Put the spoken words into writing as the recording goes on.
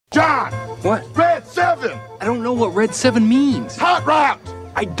John! What? Red 7! I don't know what Red 7 means. Hot route!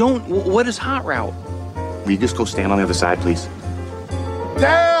 I don't. What is hot route? Will you just go stand on the other side, please?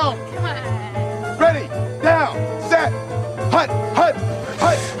 Down! Come on. Ready! Down! Set! Hut! Hut!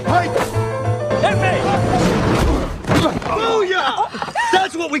 Hut! Hut! Hit me! Booyah!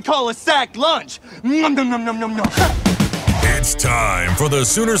 That's what we call a sacked lunch. Nom, nom, nom, nom, nom, nom. It's time for the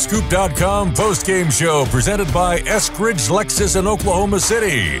Soonerscoop.com postgame show presented by Eskridge Lexus in Oklahoma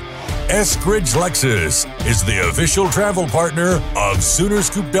City. Eskridge Lexus is the official travel partner of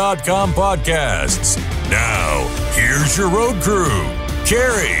Soonerscoop.com podcasts. Now, here's your road crew,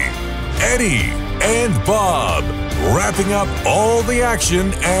 Carey, Eddie, and Bob, wrapping up all the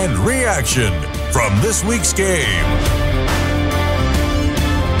action and reaction from this week's game.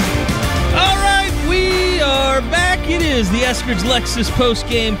 All right, we are back. It is the Eskridge Lexus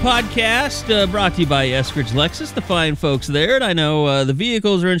Postgame podcast, brought to you by Eskridge Lexus, the fine folks there. And I know the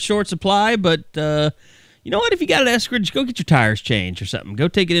vehicles are in short supply, but you know what? If you got an Eskridge, go get your tires changed or something. Go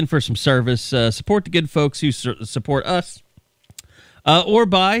take it in for some service. Support the good folks who support us. Or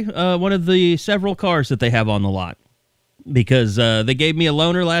buy one of the several cars that they have on the lot. Because they gave me a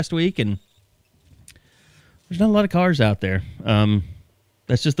loaner last week, and there's not a lot of cars out there.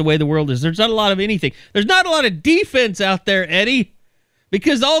 That's just the way the world is. There's not a lot of anything. There's not a lot of defense out there, Eddie,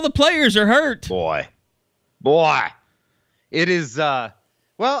 because all the players are hurt. Boy. It is, well,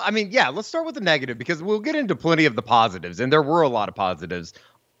 I mean, yeah, let's start with the negative because we'll get into plenty of the positives, and there were a lot of positives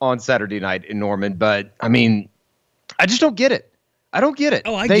on Saturday night in Norman, but, I mean, I just don't get it. I don't get it.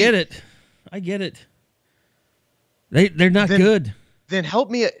 Oh, I get it. They're not good. Then help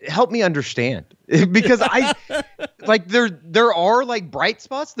me understand. Because I like there are like bright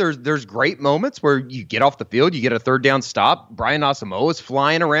spots. There's great moments where you get off the field, you get a third down stop. Brian Asamoah is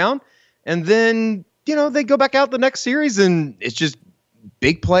flying around, and then they go back out the next series, and it's just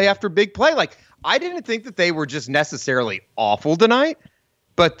big play after big play. Like I didn't think that they were just necessarily awful tonight,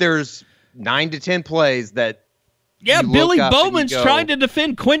 but there's 9 to 10 plays that. Yeah, Billy Bowman's trying to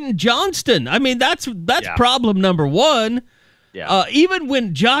defend Quentin Johnston. I mean, that's problem number one. Yeah. Even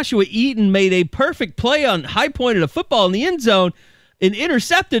when Joshua Eaton made a perfect play on high-pointed a football in the end zone and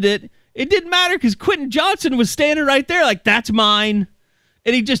intercepted it, it didn't matter because Quentin Johnston was standing right there like, that's mine.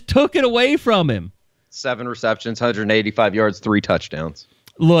 And he just took it away from him. 7 receptions, 185 yards, 3 touchdowns.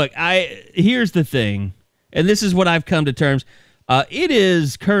 Look, here's the thing, and this is what I've come to terms. It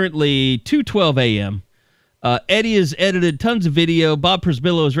is currently 2:12 a.m., Eddie has edited tons of video. Bob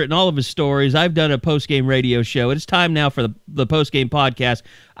Prisbillo has written all of his stories. I've done a post-game radio show. It's time now for the post-game podcast.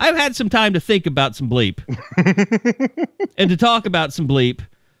 I've had some time to think about some bleep and to talk about some bleep.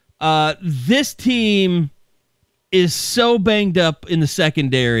 This team is so banged up in the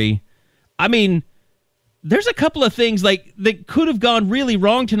secondary. I mean, there's a couple of things like that could have gone really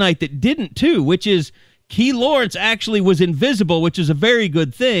wrong tonight that didn't too, which is Key Lawrence actually was invisible, which is a very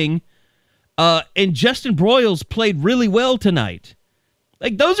good thing. And Justin Broyles played really well tonight.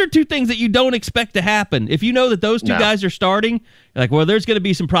 Like, those are two things that you don't expect to happen. If you know that those two guys are starting, you're like, well, there's going to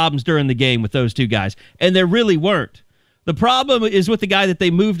be some problems during the game with those two guys. And there really weren't. The problem is with the guy that they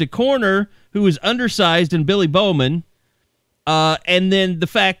moved to corner, who is undersized, and Billy Bowman. And then the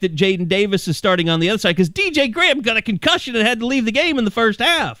fact that Jaden Davis is starting on the other side, because DJ Graham got a concussion and had to leave the game in the first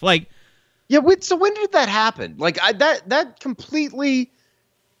half. Like, yeah, so when did that happen? Like, that completely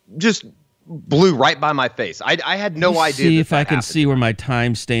just blew right by my face. I had no idea. See if I can see where my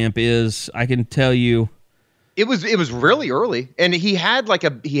timestamp is. I can tell you. It was really early, and he had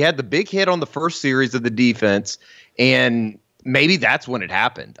the big hit on the first series of the defense, and maybe that's when it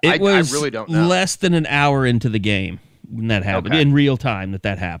happened. I really don't know. Less than an hour into the game when that happened, in real time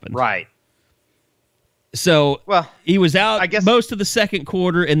that happened. Right. So he was out, I guess, most of the second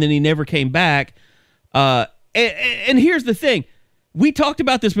quarter, and then he never came back. And here's the thing. We talked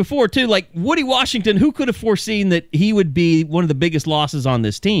about this before, too. Like, Woody Washington, who could have foreseen that he would be one of the biggest losses on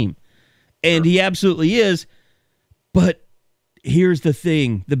this team? And he absolutely is. But here's the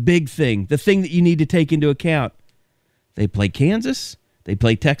thing, the big thing, the thing that you need to take into account. They play Kansas. They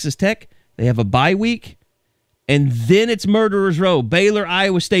play Texas Tech. They have a bye week. And then it's Murderers Row, Baylor,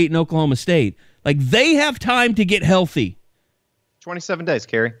 Iowa State, and Oklahoma State. Like, they have time to get healthy. 27 days,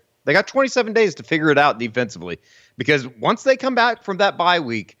 Carey. They got 27 days to figure it out defensively. Because once they come back from that bye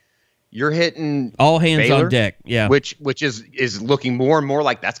week, you're hitting all hands Baylor, on deck. Yeah, which is looking more and more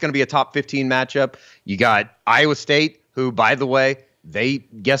like that's going to be a top 15 matchup. You got Iowa State, who, by the way, they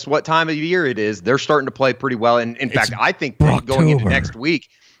guess what time of year it is. They're starting to play pretty well. And in fact, I think going into next week,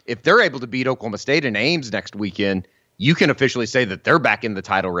 if they're able to beat Oklahoma State and Ames next weekend, you can officially say that they're back in the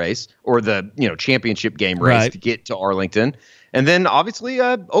title race or the championship game race to get to Arlington. And then obviously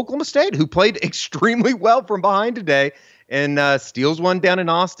Oklahoma State, who played extremely well from behind today and steals one down in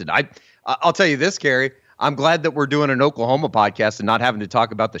Austin. I'll tell you this, Carey. I'm glad that we're doing an Oklahoma podcast and not having to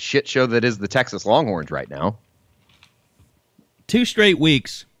talk about the shit show that is the Texas Longhorns right now. 2 straight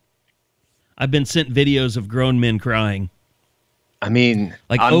weeks, I've been sent videos of grown men crying. I mean,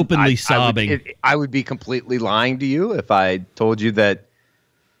 like openly sobbing. I would be completely lying to you if I told you that,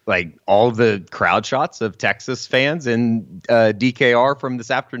 like, all the crowd shots of Texas fans in DKR from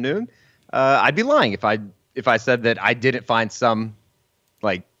this afternoon. I'd be lying if I said that I didn't find some,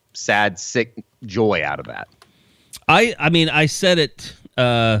 like, sad, sick joy out of that. I mean, I said it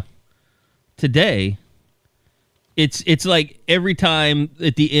today. It's like every time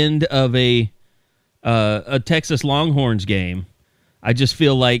at the end of a Texas Longhorns game, I just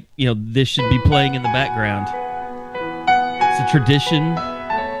feel like, this should be playing in the background. It's a tradition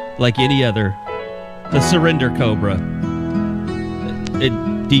like any other. The Surrender Cobra at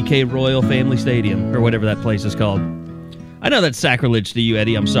DK Royal Family Stadium, or whatever that place is called. I know that's sacrilege to you,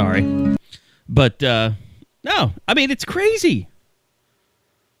 Eddie. I'm sorry. But, no, I mean, it's crazy.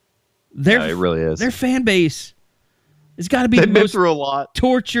 It really is. Their fan base has got to be the most through a lot.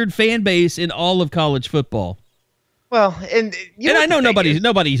 Tortured fan base in all of college football. Well, and I know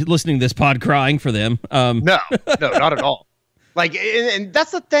nobody's listening to this pod crying for them. No, not at all. Like, and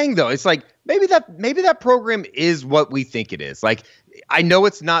that's the thing, though. It's like maybe that program is what we think it is. Like, I know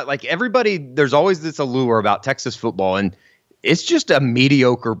it's not. Like, everybody, there's always this allure about Texas football, and it's just a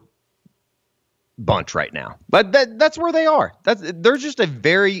mediocre bunch right now. But that's where they are. They're just a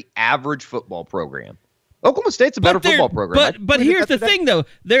very average football program. Oklahoma State's a better football program. But here's the thing, though.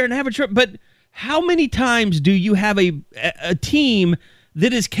 They're an average. But how many times do you have a team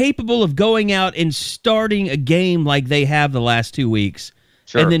that is capable of going out and starting a game like they have the last 2 weeks,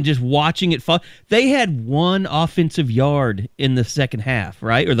 sure, and then just watching it fall? They had 1 offensive yard in the second half,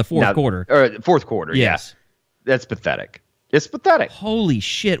 right? Or the fourth quarter. Or fourth quarter, yes. Yeah. That's pathetic. It's pathetic. Holy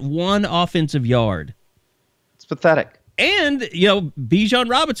shit, 1 offensive yard. It's pathetic. And, Bijan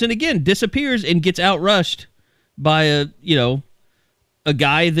Robinson, again, disappears and gets outrushed by a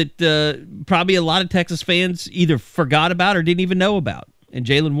guy that probably a lot of Texas fans either forgot about or didn't even know about, and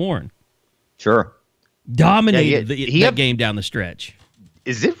Jaylen Warren. Sure. Dominated that game down the stretch.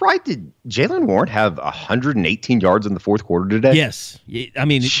 Is it right? Did Jaylen Warren have 118 yards in the fourth quarter today? Yes. I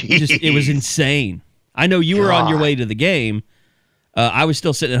mean, it was insane. I know you were on your way to the game. I was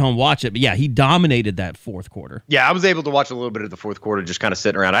still sitting at home watching it, but yeah, he dominated that fourth quarter. Yeah, I was able to watch a little bit of the fourth quarter, just kind of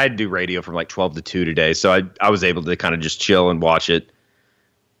sitting around. I had to do radio from like 12 to 2 today, so I was able to kind of just chill and watch it.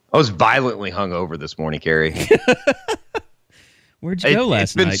 I was violently hungover this morning, Carey. Where'd you go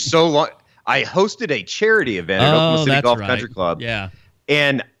last night? It's been so long. I hosted a charity event at Oklahoma City Golf Country Club. Yeah.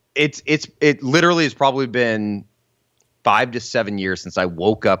 And it literally has probably been 5 to 7 years since I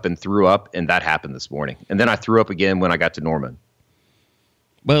woke up and threw up, and that happened this morning. And then I threw up again when I got to Norman.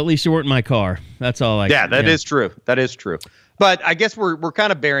 Well, at least you weren't in my car. That's all I. Yeah, that is true. That is true. But I guess we're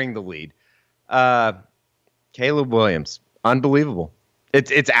kind of bearing the lead. Caleb Williams, unbelievable.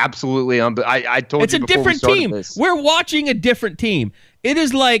 It's absolutely I told it's you a different team. This. We're watching a different team. It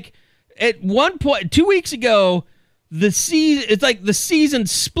is like at one point 2 weeks ago, it's like the season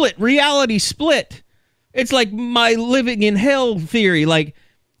split, reality split. It's like my living in hell theory. Like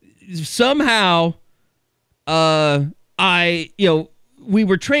somehow, we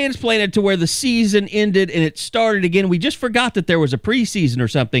were transplanted to where the season ended and it started again. We just forgot that there was a preseason or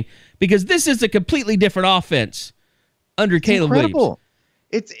something because this is a completely different offense under Caleb Williams.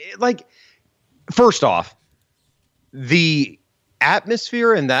 It's like, first off, the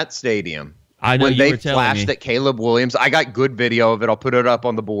atmosphere in that stadium. I know when you they were telling flashed me. at Caleb Williams, I got good video of it. I'll put it up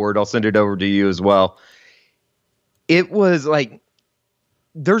on the board. I'll send it over to you as well. It was like,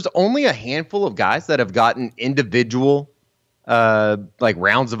 there's only a handful of guys that have gotten individual like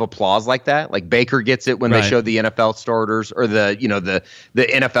rounds of applause like that. Like Baker gets it when they show the NFL starters or the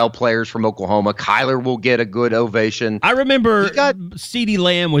NFL players from Oklahoma. Kyler will get a good ovation. I remember CeeDee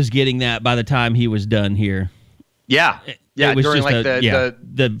Lamb was getting that by the time he was done here. Yeah. Yeah, it was during just like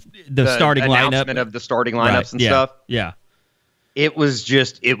the starting announcement lineup of the starting lineups and stuff. Yeah. It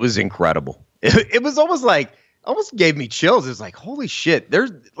was incredible. It was almost gave me chills. It was like, holy shit,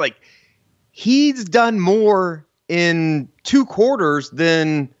 there's like he's done more in 2 quarters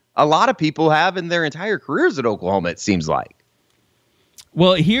than a lot of people have in their entire careers at Oklahoma, it seems like.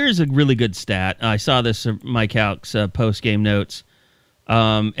 Well, here's a really good stat. I saw this Mike Houck's post-game notes.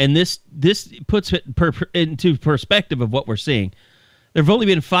 And this puts it into perspective of what we're seeing. There have only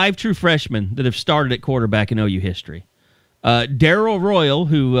been 5 true freshmen that have started at quarterback in OU history. Darrell Royal,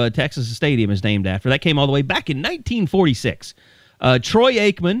 who Texas Stadium is named after, that came all the way back in 1946. Troy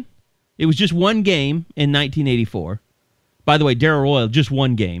Aikman, it was just one game in 1984. By the way, Darrell Royal, just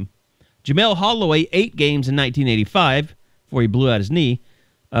one game. Jamel Holloway, 8 games in 1985 before he blew out his knee.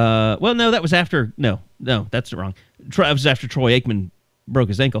 Well, no, that was after... No, that's wrong. That was after Troy Aikman broke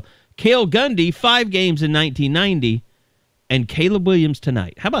his ankle. Cale Gundy, 5 games in 1990. And Caleb Williams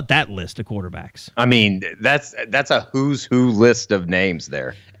tonight. How about that list of quarterbacks? I mean, that's a who's who list of names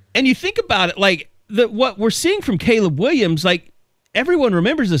there. And you think about it, like what we're seeing from Caleb Williams, like everyone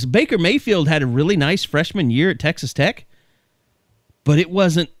remembers this. Baker Mayfield had a really nice freshman year at Texas Tech, but it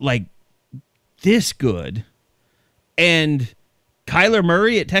wasn't like this good. And Kyler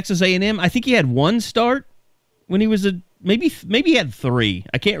Murray at Texas A&M, I think he had 1 start when he was maybe he had 3.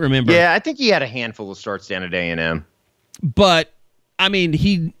 I can't remember. Yeah, I think he had a handful of starts down at A&M. But, I mean,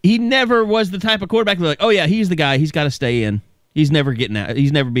 he never was the type of quarterback like, oh, yeah, he's the guy. He's got to stay in. He's never getting out.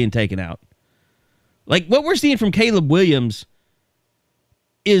 He's never being taken out. Like, what we're seeing from Caleb Williams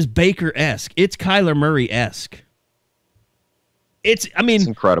is Baker-esque. It's Kyler Murray-esque. It's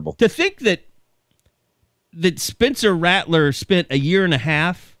incredible. To think that Spencer Rattler spent a year and a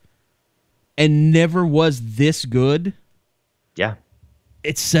half and never was this good. Yeah.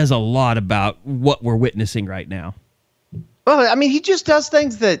 It says a lot about what we're witnessing right now. Well, I mean, he just does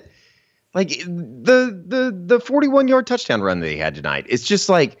things that, like the 41-yard touchdown run that he had tonight. It's just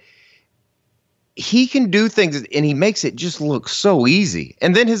like he can do things, and he makes it just look so easy.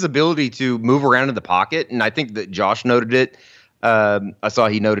 And then his ability to move around in the pocket, and I think that Josh noted it. I saw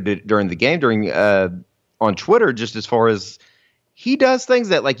he noted it during the game, on Twitter, just as far as he does things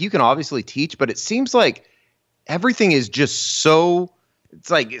that, like, you can obviously teach, but it seems like everything is just so,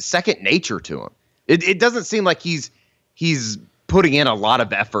 it's like second nature to him. It doesn't seem like he's putting in a lot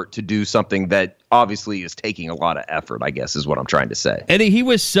of effort to do something that obviously is taking a lot of effort, I guess, is what I'm trying to say. Eddie, he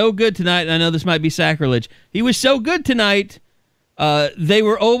was so good tonight, and I know this might be sacrilege. He was so good tonight, they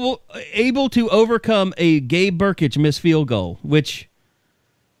were able to overcome a Gabe Burkich missed field goal, which...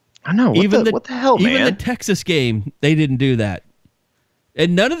 I know. What the hell, man? Even the Texas game, they didn't do that.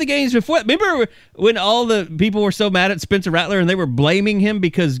 And none of the games before. Remember when all the people were so mad at Spencer Rattler and they were blaming him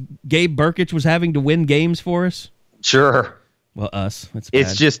because Gabe Burkich was having to win games for us? Sure. Well, us. That's bad.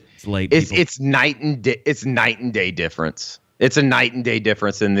 It's just it's late. It's night and day. It's night and day difference. It's a night and day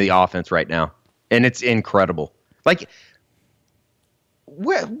difference in the offense right now, and it's incredible. Like,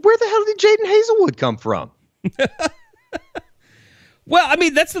 where the hell did Jadon Haselwood come from? Well, I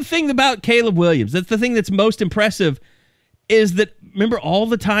mean, that's the thing about Caleb Williams. That's the thing that's most impressive is that, remember all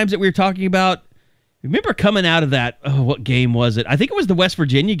the times that we were talking about, remember coming out of that, what game was it? I think it was the West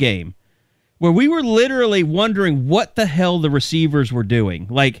Virginia game, where we were literally wondering what the hell the receivers were doing.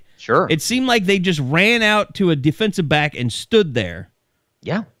 Like, sure, it seemed like they just ran out to a defensive back and stood there.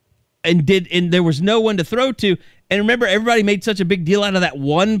 Yeah. And there was no one to throw to. And remember, everybody made such a big deal out of that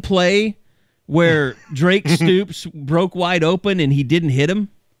one play where Drake Stoops broke wide open and he didn't hit him.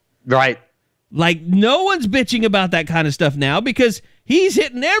 Right. Like, no one's bitching about that kind of stuff now because he's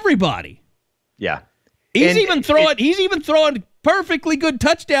hitting everybody. Yeah. He's even throwing perfectly good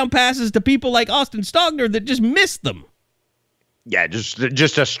touchdown passes to people like Austin Stogner that just missed them. Yeah, just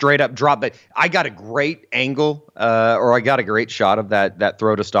a straight up drop. But I got a great angle, or I got a great shot of that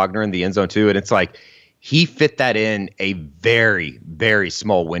throw to Stogner in the end zone too, and it's like he fit that in a very, very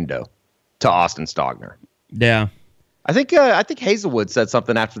small window to Austin Stogner. Yeah, I think Haselwood said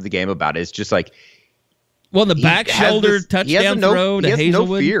something after the game about it. It's just like, well, the back shoulder touchdown throw to Haselwood. He has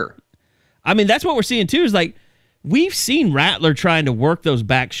no fear. I mean, that's what we're seeing too. Is like we've seen Rattler trying to work those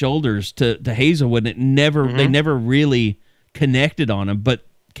back shoulders to Haselwood, and they never really connected on him, but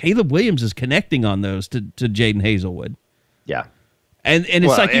Caleb Williams is connecting on those to Jadon Haselwood. Yeah. And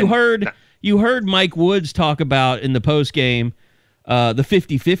it's like you heard Mike Woods talk about in the post game the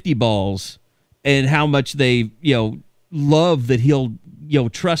 50-50 balls and how much they, love that he'll,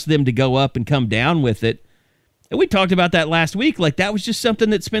 trust them to go up and come down with it. And we talked about that last week. Like that was just something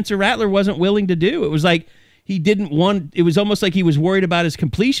that Spencer Rattler wasn't willing to do. It was like it was almost like he was worried about his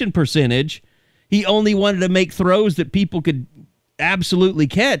completion percentage. He only wanted to make throws that people could absolutely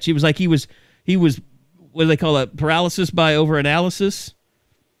catch. It was like he was what do they call it? Paralysis by overanalysis.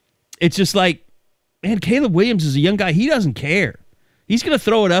 It's just like, man, Caleb Williams is a young guy. He doesn't care. He's going to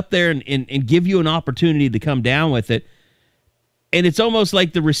throw it up there and give you an opportunity to come down with it. And it's almost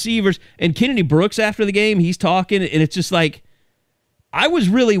like the receivers and Kennedy Brooks after the game, he's talking, and it's just like, I was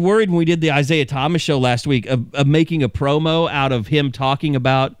really worried when we did the Isaiah Thomas show last week of making a promo out of him talking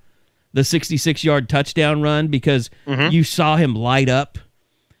about the 66-yard touchdown run because you saw him light up,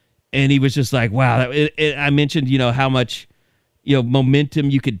 and he was just like, wow. I mentioned, how much momentum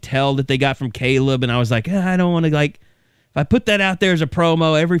you could tell that they got from Caleb. And I was like, I don't want to, like, if I put that out there as a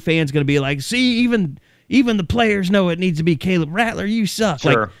promo, every fan's going to be like, see, even the players know it needs to be Caleb Rattler. You suck.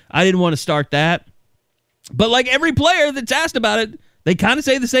 Sure. Like, I didn't want to start that. But like every player that's asked about it, they kind of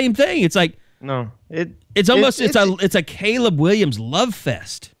say the same thing. It's like, no, it's a Caleb Williams love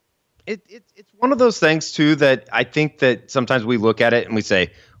fest. It's one of those things too that I think that sometimes we look at it and we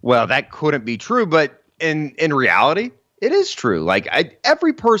say, well, that couldn't be true, but in reality, it is true. Like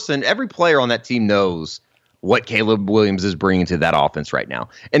every player on that team knows what Caleb Williams is bringing to that offense right now,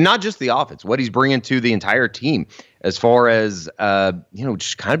 and not just the offense, what he's bringing to the entire team as far as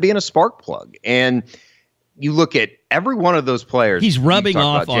just kind of being a spark plug. And you look at every one of those players. He's rubbing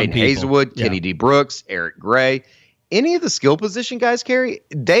off on Jadon people. Haselwood, Kenny D. Brooks, Eric Gray. Any of the skill position guys, Carey,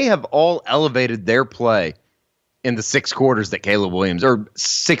 they have all elevated their play in the 6 quarters that Caleb Williams, or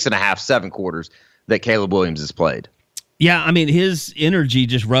 6.5, 7 quarters that Caleb Williams has played. Yeah, I mean, his energy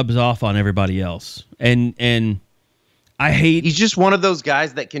just rubs off on everybody else. And I hate... He's just one of those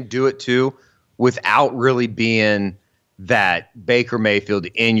guys that can do it, too, without really being that Baker Mayfield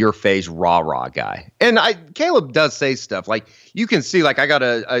in-your-face rah-rah guy. And Caleb does say stuff. Like, you can see, like, I got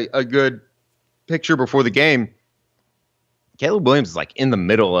a good picture before the game. Caleb Williams is, like, in the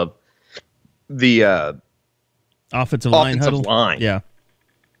middle of the offensive line huddle. Yeah.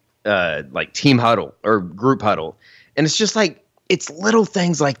 Like, team huddle or group huddle. And it's just like, it's little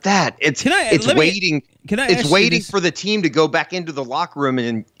things like that. It's waiting for the team to go back into the locker room,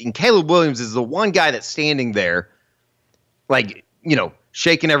 and Caleb Williams is the one guy that's standing there, like,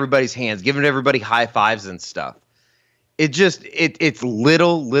 shaking everybody's hands, giving everybody high fives and stuff. It's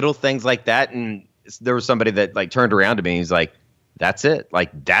little things like that. And there was somebody that like turned around to me and he's like, that's it.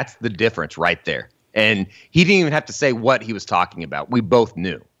 Like, that's the difference right there. And he didn't even have to say what he was talking about. We both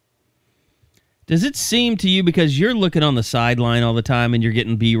knew. Does it seem to you, because you're looking on the sideline all the time and you're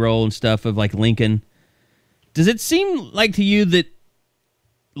getting B-roll and stuff of like Lincoln, does it seem like to you that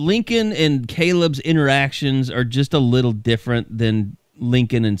Lincoln and Caleb's interactions are just a little different than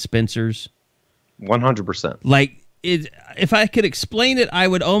Lincoln and Spencer's? 100%. Like, if I could explain it, I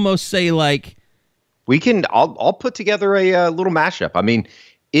would almost say like... I'll put together a little mashup. I mean,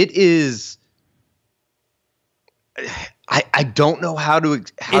 it is... I don't know how to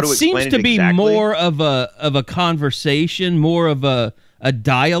explain it. It seems to be more of a conversation, more of a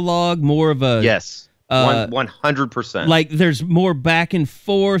dialogue, more of a... Yes, 100%. Like, there's more back and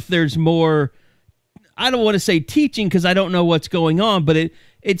forth. There's more... I don't want to say teaching because I don't know what's going on, but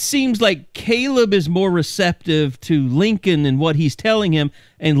it seems like Caleb is more receptive to Lincoln and what he's telling him,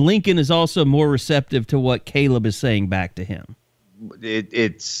 and Lincoln is also more receptive to what Caleb is saying back to him.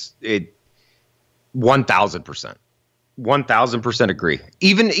 It's 1,000%. 1,000% agree.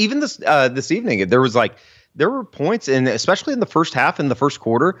 Even this evening, there were points, and especially in the first half, in the first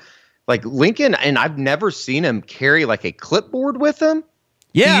quarter, like Lincoln, and I've never seen him carry like a clipboard with him.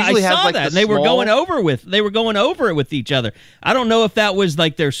 Yeah, I saw that. And they were going over it with each other. I don't know if that was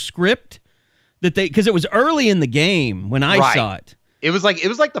like their script because it was early in the game when I saw it. It was like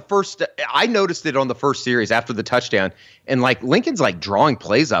the first. I noticed it on the first series after the touchdown, and like Lincoln's like drawing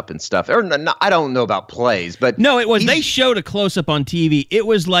plays up and stuff. Or no, I don't know about plays, but no, it was. They showed a close up on TV. It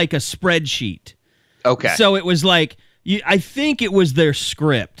was like a spreadsheet. Okay, so it was like I think it was their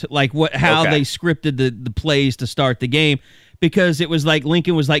script, like how they scripted the plays to start the game, because it was like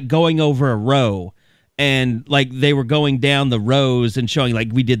Lincoln was like going over a row. And like they were going down the rows and showing like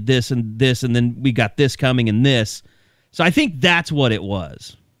we did this, and then we got this coming and this. So I think that's what it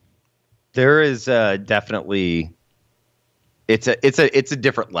was. There is definitely it's a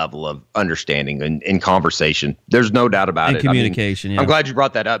different level of understanding and conversation. There's no doubt about it. Communication. I'm glad you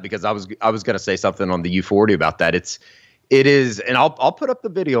brought that up, because I was going to say something on the U40 about that. It is, and I'll put up the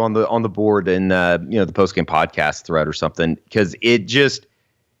video on the board in the postgame podcast thread or something, because it's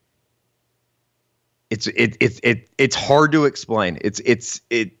hard to explain.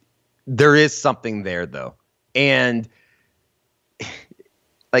 There is something there though, and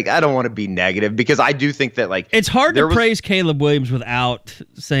like I don't want to be negative, because I do think that like it's hard to praise Caleb Williams without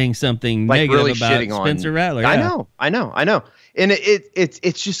saying something like negative really about Spencer Rattler. Yeah. I know, and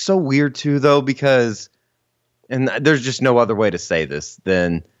it's just so weird too though, because, and there's just no other way to say this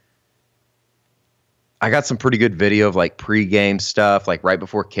than I got some pretty good video of like pregame stuff, like right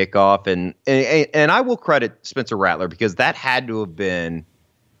before kickoff, and I will credit Spencer Rattler, because that had to have been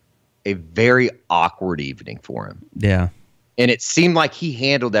a very awkward evening for him. Yeah. And it seemed like he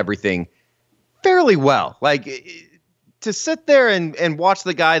handled everything fairly well. Like to sit there and watch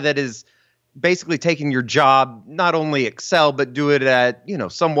the guy that is basically taking your job, not only excel, but do it at,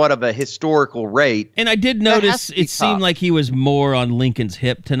 somewhat of a historical rate. And I did notice it seemed like he was more on Lincoln's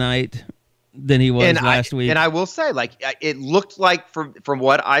hip tonight than he was last week. And I will say, it looked like from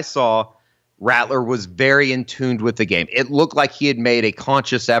what I saw, Rattler was very in tune with the game. It looked like he had made a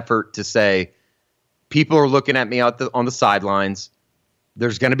conscious effort to say, people are looking at me on the sidelines.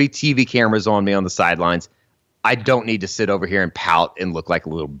 There's going to be TV cameras on me on the sidelines. I don't need to sit over here and pout and look like a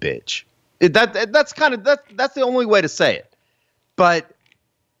little bitch. That's the only way to say it. But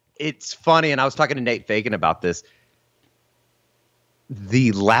it's funny, and I was talking to Nate Fagan about this.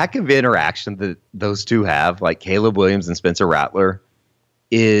 The lack of interaction that those two have, like Caleb Williams and Spencer Rattler,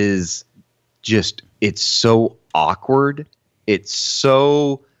 is just, it's so awkward. It's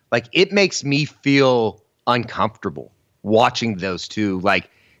so, it makes me feel uncomfortable watching those two,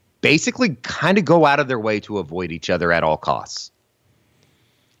 basically kind of go out of their way to avoid each other at all costs.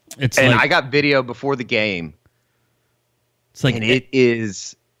 I got video before the game. It's like, and it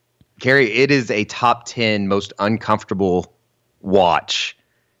is, Carey, it is a top 10 most uncomfortable watch.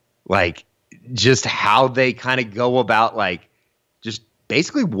 Just how they kind of go about, just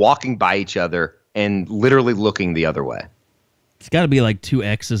basically walking by each other and literally looking the other way. It's got to be like two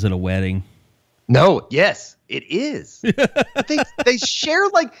exes at a wedding. No, yes, it is. they share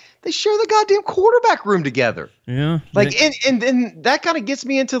the goddamn quarterback room together. Yeah. And that kind of gets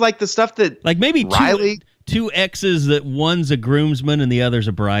me into the stuff that maybe Riley, two exes that one's a groomsman and the other's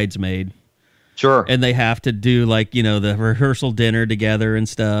a bridesmaid. Sure. And they have to do the rehearsal dinner together and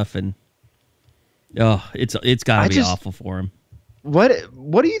stuff, and it's got to be awful for him. What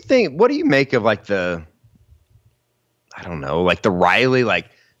do you think? What do you make of the Riley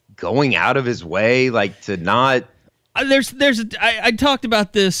going out of his way to not I talked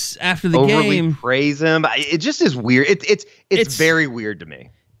about this after the overly game. Praise him. It just is weird. It's very weird to me.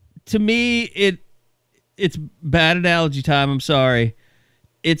 To me, it's bad analogy time. I'm sorry.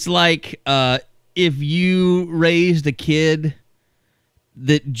 It's like if you raised a kid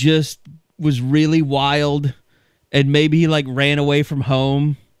that just was really wild and maybe he ran away from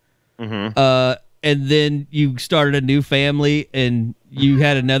home, and then you started a new family and you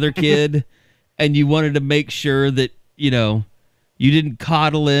had another kid and you wanted to make sure that, you didn't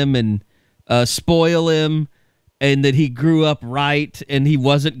coddle him and spoil him and that he grew up right and he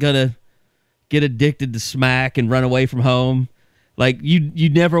wasn't going to get addicted to smack and run away from home. You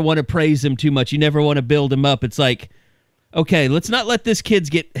never want to praise him too much. You never want to build him up. It's okay, let's not let this kid's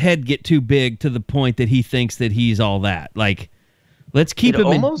head get too big to the point that he thinks that he's all that. Let's keep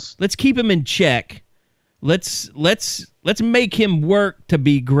him in check. Let's make him work to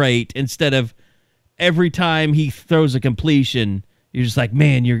be great instead of every time he throws a completion, you're just like,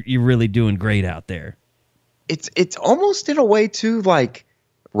 man, you're really doing great out there. It's almost in a way too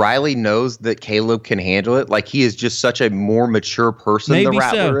Riley knows that Caleb can handle it. He is just such a more mature person than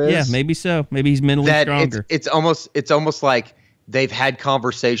Rattler is. Yeah, maybe so. Maybe he's mentally stronger. It's almost like they've had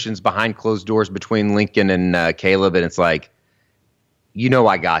conversations behind closed doors between Lincoln and Caleb, and it's I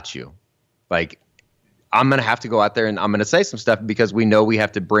got you. I'm going to have to go out there and I'm going to say some stuff because we know we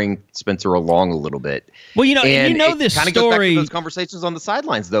have to bring Spencer along a little bit. Well, this kind of story goes back to those conversations on the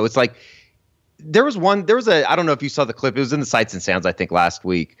sidelines, though. It's there was I don't know if you saw the clip. It was in the Sights and Sounds, I think, last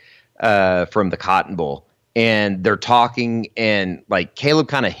week from the Cotton Bowl. And they're talking and Caleb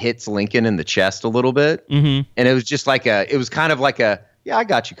kind of hits Lincoln in the chest a little bit. Mm-hmm. And it was just it was kind of yeah, I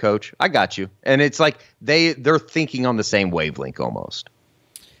got you, coach. I got you. And it's they're thinking on the same wavelength almost.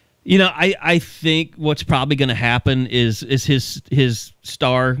 I think what's probably going to happen is his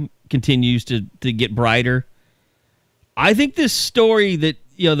star continues to get brighter. I think this story that,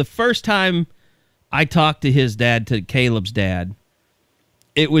 the first time I talked to his dad, to Caleb's dad,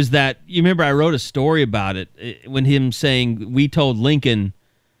 it was that, you remember I wrote a story about it when him saying, we told Lincoln,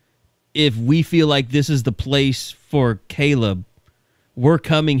 if we feel like this is the place for Caleb, we're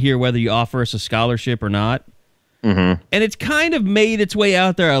coming here whether you offer us a scholarship or not. Mm-hmm. And it's kind of made its way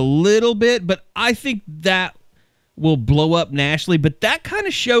out there a little bit, but I think that will blow up nationally. But that kind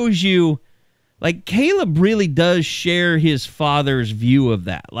of shows you, Caleb really does share his father's view of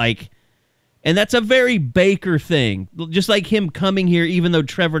that. And that's a very Baker thing. Just like him coming here, even though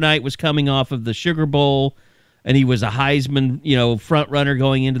Trevor Knight was coming off of the Sugar Bowl and he was a Heisman, front runner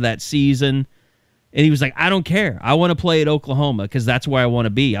going into that season. And he was like, I don't care. I want to play at Oklahoma because that's where I want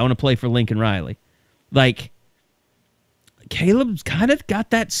to be. I want to play for Lincoln Riley. Caleb's kind of got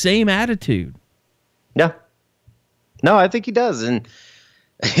that same attitude. Yeah. No, I think he does. And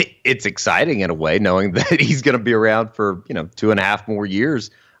it's exciting in a way, knowing that he's going to be around for, 2.5 more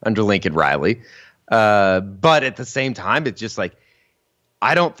years under Lincoln Riley. But at the same time, it's just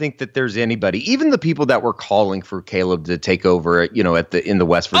I don't think that there's anybody, even the people that were calling for Caleb to take over, in the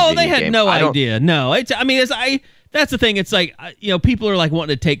West Virginia game. Oh, they had no idea. No, that's the thing. It's like, people are like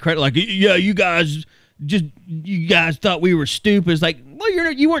wanting to take credit. Like, yeah, you guys thought we were stupid. It's like, well,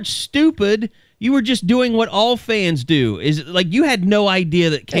 you weren't stupid. You were just doing what all fans do. Is like you had no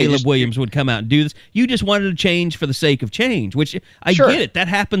idea that Caleb Williams would come out and do this. You just wanted to change for the sake of change, which I get it. That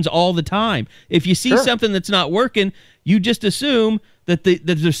happens all the time. If you see something that's not working, you just assume that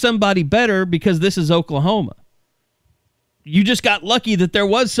there's somebody better because this is Oklahoma. You just got lucky that there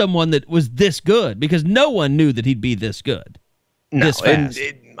was someone that was this good because no one knew that he'd be this good. No, this fast.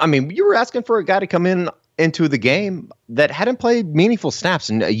 You were asking for a guy to come into the game that hadn't played meaningful snaps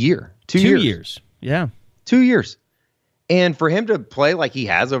in a year. 2 years. Yeah. 2 years. And for him to play like he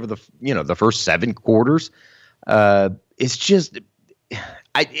has over the first 7 quarters, it's just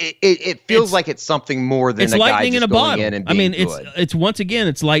it feels like it's something more than it's a guy lightning just in a going bottle. in and being good. It's once again,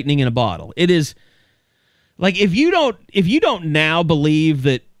 it's lightning in a bottle. It is like if you don't now believe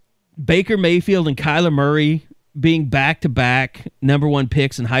that Baker Mayfield and Kyler Murray being back-to-back number 1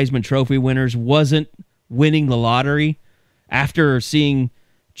 picks and Heisman Trophy winners wasn't winning the lottery after seeing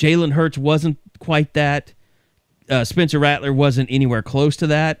Jalen Hurts wasn't quite that. Spencer Rattler wasn't anywhere close to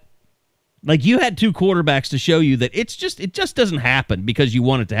that. Like, you had 2 quarterbacks to show you that it just doesn't happen because you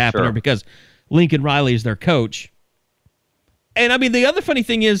want it to happen or because Lincoln Riley is their coach. And, the other funny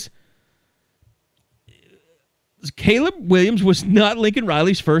thing is Caleb Williams was not Lincoln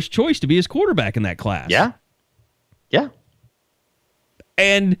Riley's first choice to be his quarterback in that class. Yeah. Yeah.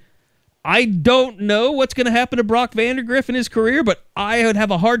 And I don't know what's going to happen to Brock Vandagriff in his career, but I would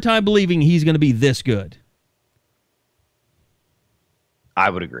have a hard time believing he's going to be this good. I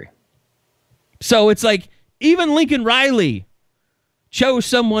would agree. So it's like even Lincoln Riley chose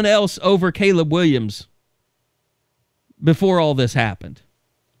someone else over Caleb Williams before all this happened.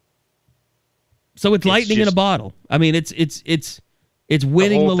 So it's lightning in a bottle. It's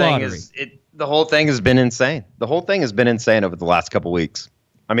winning the lottery. The whole thing has been insane. The whole thing has been insane over the last couple weeks.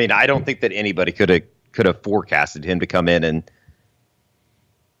 I don't think that anybody could have forecasted him to come in, and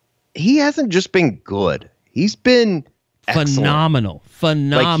he hasn't just been good. He's been phenomenal.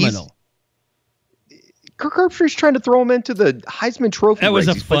 Kirk Herbstreit's trying to throw him into the Heisman Trophy race.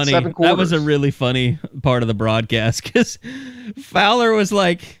 That was a really funny part of the broadcast because Fowler was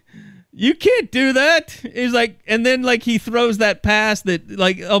like, "You can't do that." He's like, and then like he throws that pass that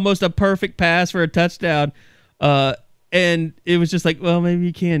like almost a perfect pass for a touchdown. And it was just like, well, maybe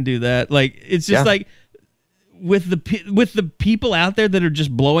you can do that. Like, it's just like with the people out there that are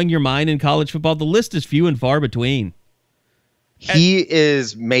just blowing your mind in college football, the list is few and far between. He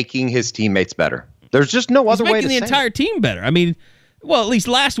is making his teammates better. There's just no other way to say it. He's making the entire team better. At least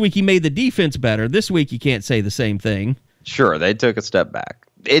last week he made the defense better. This week you can't say the same thing. Sure, they took a step back.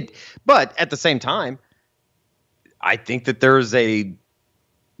 But at the same time, I think that there's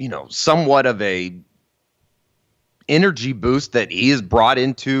somewhat of a energy boost that he has brought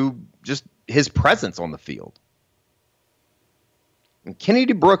into just his presence on the field. And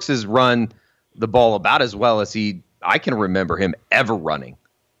Kennedy Brooks has run the ball about as well as I can remember him ever running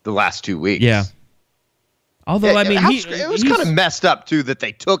the last 2 weeks. Yeah. Although, it was kind of messed up, too, that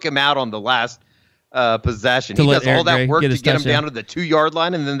they took him out on the last possession. He does all that work to get him down to the 2-yard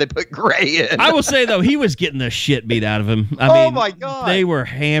line, and then they put Gray in. I will say, though, he was getting the shit beat out of him. My God. They were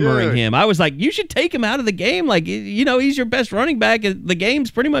hammering him. I was like, you should take him out of the game. Like, he's your best running back. The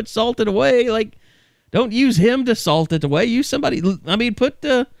game's pretty much salted away. Like, don't use him to salt it away. Use somebody. Put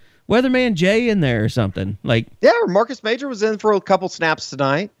Weatherman Jay in there or something. Like, yeah, Marcus Major was in for a couple snaps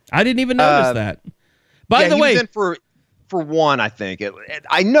tonight. I didn't even notice that. By the way, he was in for one, I think.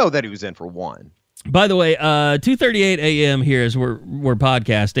 I know that he was in for one. By the way, 2:38 a.m. here as we're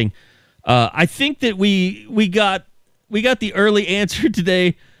podcasting. I think that we got the early answer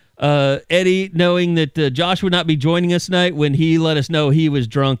today. Eddie, knowing that Josh would not be joining us tonight when he let us know he was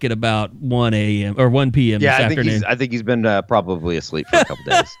drunk at about 1 a.m. or 1 p.m. this afternoon. I think he's been probably asleep for a couple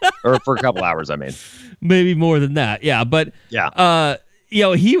days or for a couple hours. Maybe more than that. Yeah, but he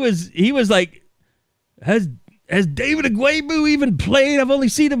was like, has David Agwebu even played? I've only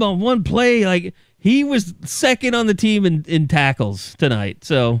seen him on one play. Like, he was second on the team in tackles tonight.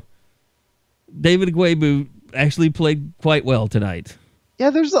 So David Agwebu actually played quite well tonight. Yeah,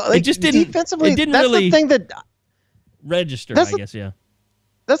 there's it just didn't defensively. It didn't that's really the thing that register. I guess. Yeah,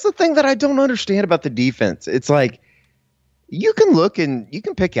 that's the thing that I don't understand about the defense. It's like you can look and you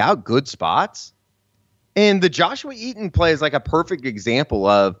can pick out good spots, and the Joshua Eaton play is like a perfect example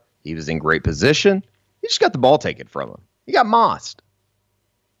of he was in great position. He just got the ball taken from him. He got mossed.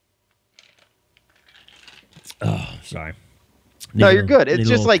 Oh, sorry. No, you're good. It's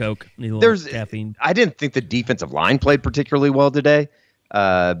just like Coke, there's caffeine. I didn't think the defensive line played particularly well today.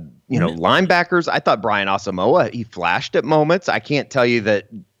 Linebackers, I thought Brian Asamoah, he flashed at moments. I can't tell you that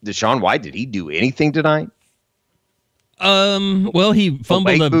Deshaun White, did he do anything tonight? Well, he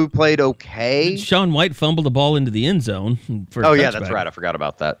fumbled. Ogbebu played okay. Deshaun White fumbled the ball into the end zone for a yeah, touchback, that's right. I forgot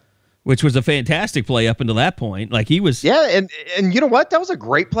about that. which was a fantastic play up until that point. Like he was. Yeah, and you know what? That was a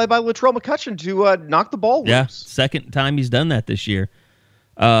great play by Latrell McCutcheon to knock the ball loose. Yeah, second time he's done that this year.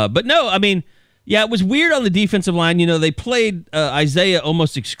 But no, I mean, yeah, it was weird on the defensive line. You know, they played Isaiah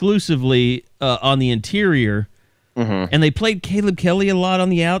almost exclusively on the interior, and they played Caleb Kelly a lot on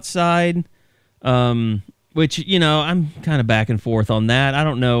the outside, which, you know, I'm kind of back and forth on that. I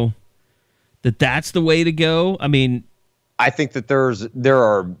don't know that that's the way to go. I mean, I think that there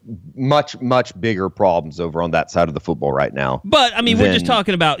are much bigger problems over on that side of the football right now. But I mean, we're just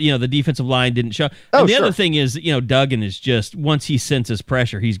talking about, you know, the defensive line didn't show. And the other thing is, you know, Duggan is just, once he senses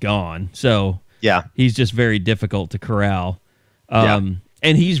pressure, he's gone. So yeah, he's just very difficult to corral. And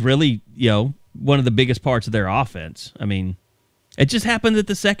he's really, you know, one of the biggest parts of their offense. I mean, it just happened that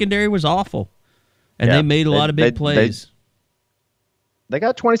the secondary was awful, and they made a lot of big plays. They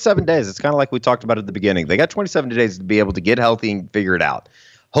got 27 days. It's kind of like we talked about at the beginning. They got 27 days to be able to get healthy and figure it out.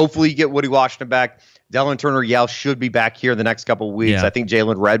 Hopefully you get Woody Washington back. Dylan Turner-Yell should be back here in the next couple of weeks. Yeah. I think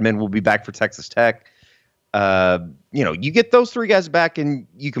Jalen Redmond will be back for Texas Tech. You know, you get those three guys back and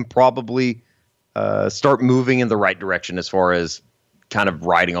you can probably start moving in the right direction as far as kind of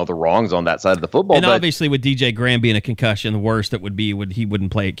righting all the wrongs on that side of the football. And obviously with DJ Graham being a concussion, the worst that would be he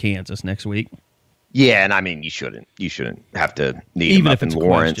wouldn't play at Kansas next week. Yeah, and I mean, you shouldn't have to need even him if up it's in a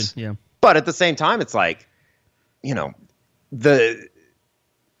Lawrence. question. Yeah. But at the same time, it's like, you know,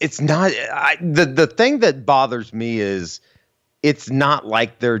 it's not the thing that bothers me is it's not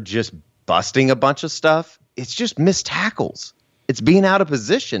like they're just busting a bunch of stuff. It's just missed tackles. It's being out of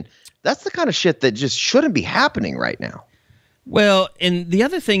position. That's the kind of shit that just shouldn't be happening right now. Well, and the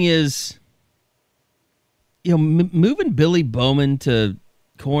other thing is, you know, moving Billy Bowman to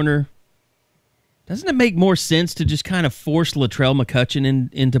corner. Doesn't it make more sense to just kind of force Latrell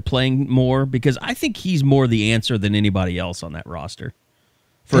McCutcheon into playing more? Because I think he's more the answer than anybody else on that roster.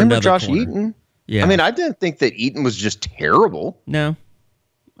 For Him or another Josh corner. Eaton? Yeah. I mean, I didn't think that Eaton was just terrible. No.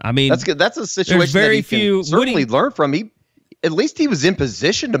 I mean, that's good. That's a situation very that he few, can certainly learn from. At least he was in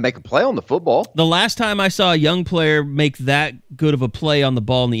position to make a play on the football. The last time I saw a young player make that good of a play on the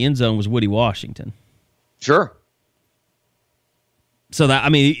ball in the end zone was Woody Washington. Sure. So that, I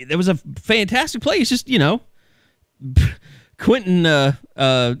mean, it was a fantastic play. It's just, you know, Quentin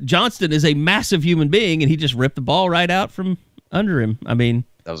Johnston is a massive human being, and he just ripped the ball right out from under him. I mean,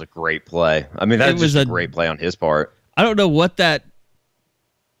 that was a great play. I mean, that was a great play on his part. I don't know what that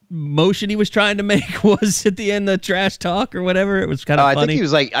motion he was trying to make was at the end of trash talk or whatever. It was kind of funny.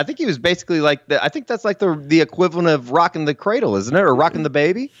 I think he was basically like I think that's like the equivalent of rocking the cradle, isn't it? Or rocking the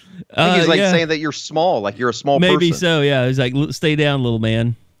baby? I think he's like saying that you're small, like you're a small person. Maybe so, yeah. He's like, stay down, little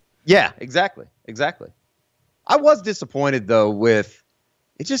man. Yeah, exactly. I was disappointed though with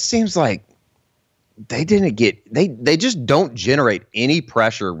it. Just seems like they didn't get they just don't generate any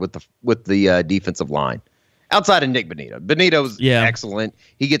pressure with the defensive line. Outside of Nick Bonito. Bonito's excellent.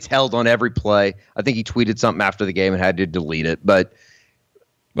 He gets held on every play. I think he tweeted something after the game and had to delete it. But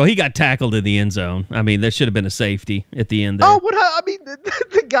well, he got tackled in the end zone. I mean, there should have been a safety at the end there. Oh, what? I mean,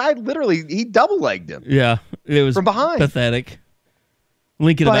 the guy literally, he double-legged him. Yeah, it was from behind. Pathetic.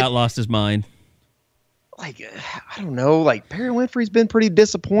 Lincoln about lost his mind. Like, I don't know. Like, Perry Winfrey's been pretty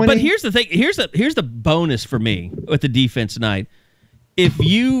disappointing. But here's the thing. Here's the bonus for me with the defense tonight. If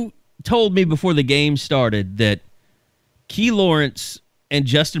you told me before the game started that Key Lawrence and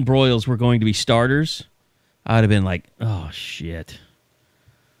Justin Broyles were going to be starters, I'd have been like, oh, shit.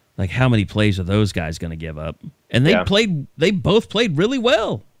 Like, how many plays are those guys going to give up? And they both played really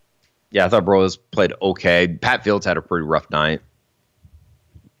well. Yeah, I thought Broyles played okay. Pat Fields had a pretty rough night.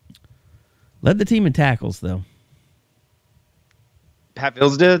 Led the team in tackles, though. Pat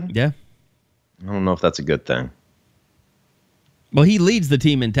Fields did? Yeah. I don't know if that's a good thing. Well, he leads the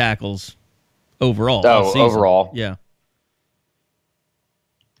team in tackles overall. Oh, overall. Yeah.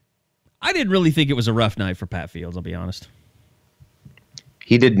 I didn't really think it was a rough night for Pat Fields, I'll be honest.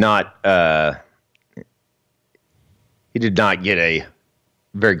 He did not get a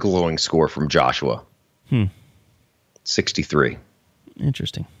very glowing score from Joshua. 63.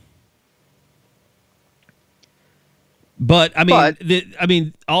 Interesting. But I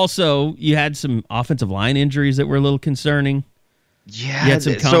mean, also you had some offensive line injuries that were a little concerning. Yeah, you had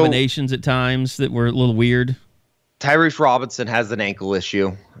some combinations at times that were a little weird. Tyrese Robinson has an ankle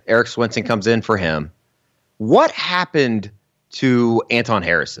issue. Eric Swenson comes in for him. What happened to Anton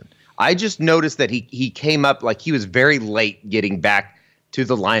Harrison. I just noticed that he came up like he was very late getting back to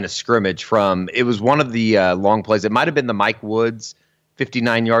the line of scrimmage from, it was one of the long plays. It might have been the Mike Woods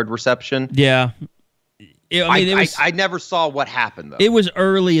 59-yard reception. Yeah. I never saw what happened, though. It was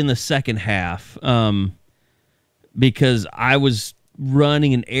early in the second half because I was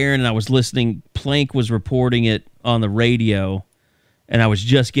running an errand and I was listening. Plank was reporting it on the radio, and I was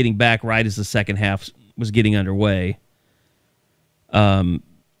just getting back right as the second half was getting underway.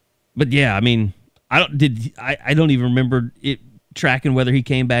 But yeah, I mean, I don't even remember it tracking whether he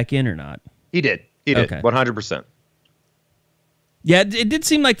came back in or not. He did. Okay. 100%. Yeah, it did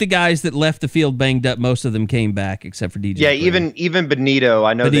seem like the guys that left the field banged up, most of them came back except for DJ. Yeah, Graham. even Benito.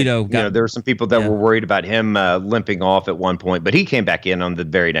 I know there were some people that were worried about him limping off at one point, but he came back in on the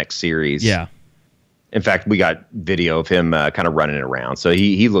very next series. Yeah. In fact, we got video of him kind of running around, so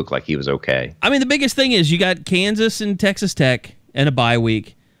he looked like he was okay. I mean, the biggest thing is you got Kansas and Texas Tech and a bye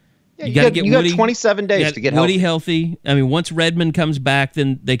week. Yeah, you got Woody, 27 days to get Woody healthy. I mean, once Redmond comes back,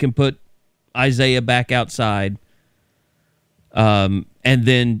 then they can put Isaiah back outside. And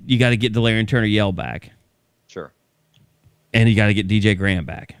then you got to get Delarian Turner-Yell back. Sure. And you got to get DJ Graham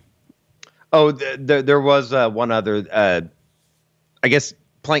back. Oh, there was one other. I guess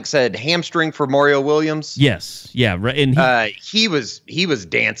Plank said hamstring for Mario Williams. Yes. Yeah. Right. And he was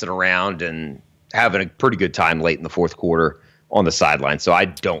dancing around and having a pretty good time late in the fourth quarter on the sideline. So I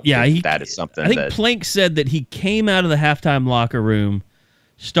don't think that is something. I think Plank said that he came out of the halftime locker room,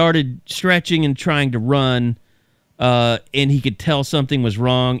 started stretching and trying to run, and he could tell something was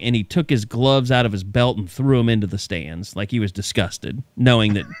wrong, and he took his gloves out of his belt and threw them into the stands like he was disgusted,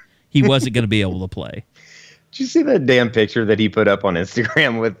 knowing that he wasn't going to be able to play. Did you see that damn picture that he put up on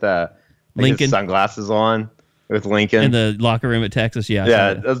Instagram with Lincoln, his sunglasses on with Lincoln in the locker room at Texas? Yeah,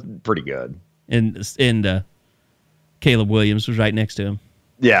 that was pretty good. And Caleb Williams was right next to him.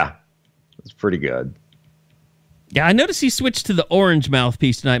 Yeah, it's pretty good. Yeah, I noticed he switched to the orange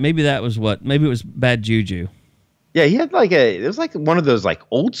mouthpiece tonight. Maybe that was maybe it was bad juju. Yeah, he had it was like one of those like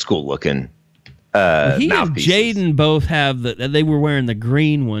old school looking he and mouthpieces. Jadon both have they were wearing the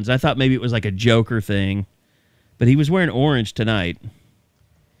green ones. I thought maybe it was like a Joker thing, but he was wearing orange tonight.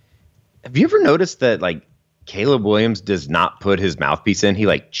 Have you ever noticed that like Caleb Williams does not put his mouthpiece in? He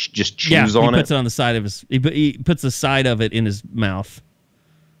like just chews on it. He puts it on the side of his. He puts the side of it in his mouth.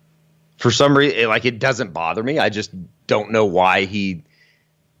 For some reason, it doesn't bother me. I just don't know why he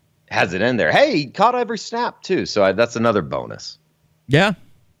has it in there. Hey, he caught every snap too, so that's another bonus. Yeah,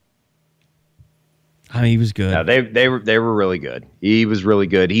 I mean he was good. Yeah, they were really good. He was really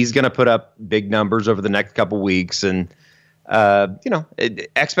good. He's going to put up big numbers over the next couple weeks, and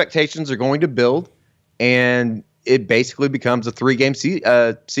expectations are going to build. And it basically becomes a 3-game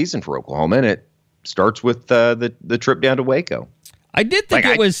season for Oklahoma, and it starts with the trip down to Waco. I did think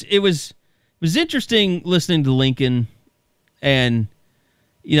it was interesting listening to Lincoln, and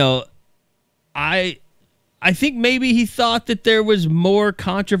I think maybe he thought that there was more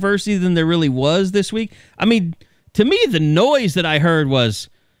controversy than there really was this week. I mean, to me, the noise that I heard was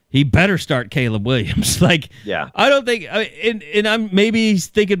he better start Caleb Williams. Yeah. I don't think, and I'm maybe he's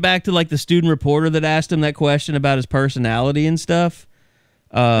thinking back to like the student reporter that asked him that question about his personality and stuff.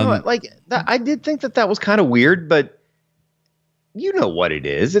 I did think that was kind of weird, but you know what it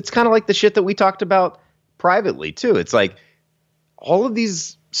is. It's kind of like the shit that we talked about privately too. It's like all of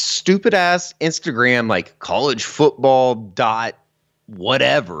these stupid ass Instagram, like college football dot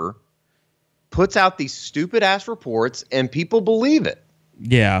whatever, puts out these stupid ass reports and people believe it.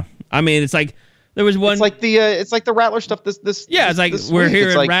 Yeah, I mean, it's like there was one. It's like the Rattler stuff. It's like we're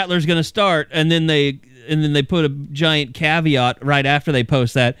hearing Rattler's going to start, and then they put a giant caveat right after they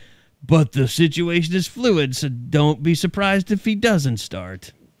post that. But the situation is fluid, so don't be surprised if he doesn't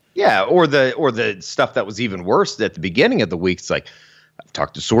start. Yeah, or the stuff that was even worse at the beginning of the week. It's like I've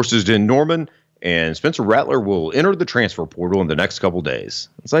talked to sources in Norman, and Spencer Rattler will enter the transfer portal in the next couple days.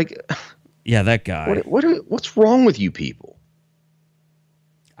 It's like, yeah, that guy. What's wrong with you people?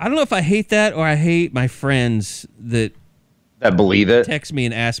 I don't know if I hate that or I hate my friends that believe it. Text me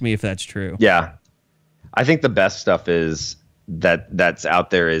and ask me if that's true. Yeah. I think the best stuff is that's out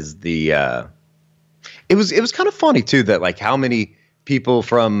there is the it was kind of funny too that like how many people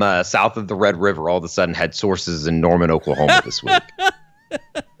from south of the Red River all of a sudden had sources in Norman, Oklahoma this week.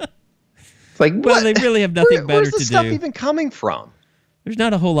 It's like, well, they really have nothing better to do. Where's the stuff even coming from? There's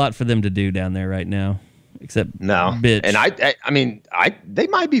not a whole lot for them to do down there right now. Except bitch. And I mean, they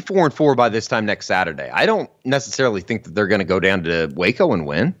might be 4-4 by this time next Saturday. I don't necessarily think that they're going to go down to Waco and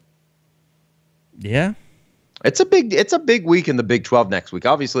win. Yeah, it's a big week in the Big 12 next week.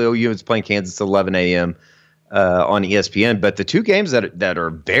 Obviously, OU is playing Kansas at 11 a.m. on ESPN. But the two games that are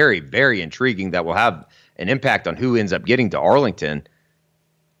very, very intriguing that will have an impact on who ends up getting to Arlington,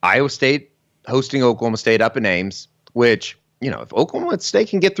 Iowa State hosting Oklahoma State up in Ames, which, if Oklahoma State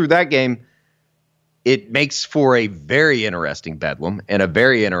can get through that game, it makes for a very interesting bedlam and a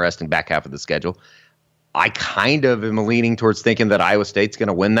very interesting back half of the schedule. I kind of am leaning towards thinking that Iowa State's going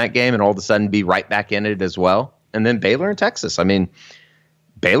to win that game and all of a sudden be right back in it as well. And then Baylor and Texas. I mean,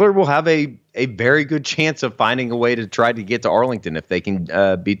 Baylor will have a very good chance of finding a way to try to get to Arlington if they can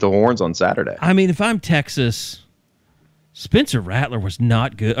beat the Horns on Saturday. I mean, if I'm Texas, Spencer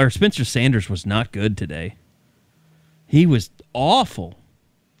Sanders was not good today. He was awful.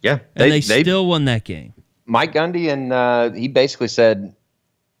 Yeah. They still won that game. Mike Gundy, and he basically said,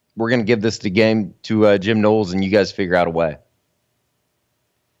 we're going to give this game to Jim Knowles, and you guys figure out a way.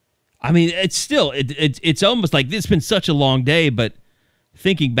 I mean, it's still it's almost like it's been such a long day, but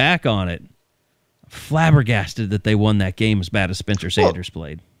thinking back on it, flabbergasted that they won that game as bad as Spencer Sanders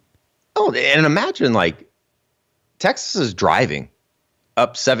played. Oh, and imagine Texas is driving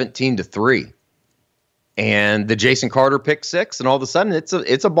up 17-3, and the Jason Carter pick six, and all of a sudden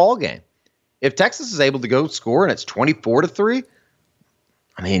it's a ball game. If Texas is able to go score and it's 24-3.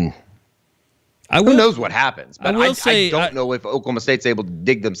 I mean, who knows what happens? But I don't know if Oklahoma State's able to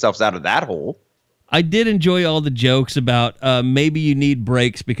dig themselves out of that hole. I did enjoy all the jokes about maybe you need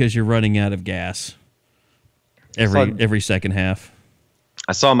brakes because you're running out of gas every second half.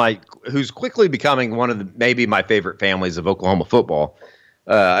 I saw who's quickly becoming one of maybe my favorite families of Oklahoma football.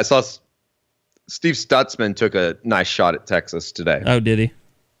 I saw Steve Stutzman took a nice shot at Texas today. Oh, did he?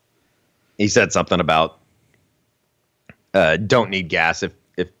 He said something about don't need gas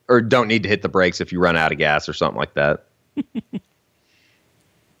or don't need to hit the brakes if you run out of gas or something like that.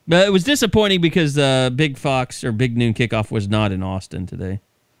 But it was disappointing because Big Fox or Big Noon Kickoff was not in Austin today.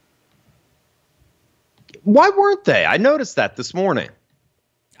 Why weren't they? I noticed that this morning.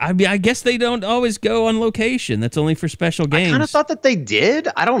 I mean, I guess they don't always go on location. That's only for special games. I kind of thought that they did.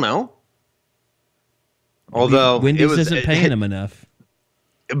 I don't know. Although Wendy's isn't paying them enough.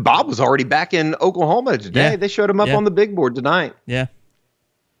 Bob was already back in Oklahoma today. Yeah. They showed him up on the big board tonight. Yeah.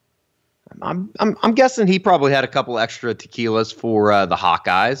 I'm guessing he probably had a couple extra tequilas for the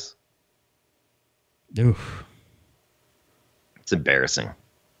Hawkeyes. Oof. It's embarrassing.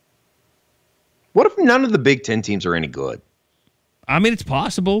 What if none of the Big Ten teams are any good? I mean, it's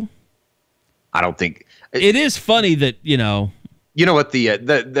possible. I don't think it is funny that You know what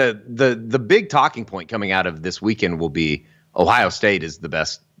the big talking point coming out of this weekend will be Ohio State is the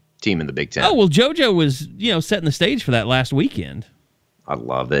best team in the Big Ten. Oh well, JoJo was setting the stage for that last weekend. I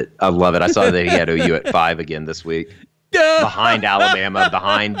love it. I saw that he had OU at 5 again this week, behind Alabama,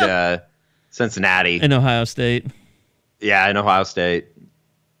 behind Cincinnati, and Ohio State. Yeah, in Ohio State.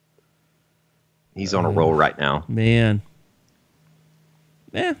 He's on a roll right now. Man.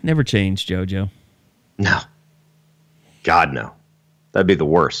 Never changed, JoJo. No. God, no. That'd be the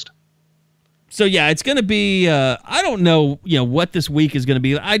worst. So, yeah, it's going to be, I don't know, what this week is going to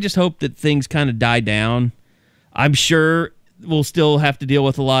be. I just hope that things kind of die down. I'm sure we'll still have to deal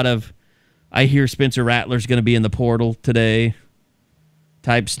with a lot of, I hear Spencer Rattler's going to be in the portal today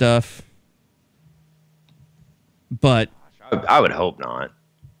type stuff. But I would hope not.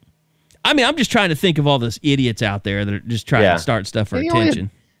 I mean, I'm just trying to think of all those idiots out there that are just trying to start stuff for attention.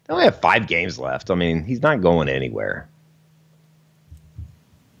 They only have 5 games left. I mean, he's not going anywhere.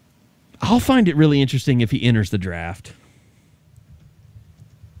 I'll find it really interesting if he enters the draft.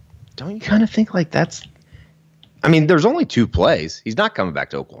 Don't you kind of think like that's... I mean, there's only 2 plays. He's not coming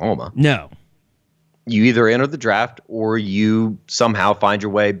back to Oklahoma. No. You either enter the draft or you somehow find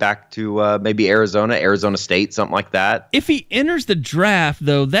your way back to maybe Arizona State, something like that. If he enters the draft,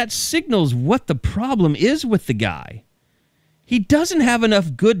 though, that signals what the problem is with the guy. He doesn't have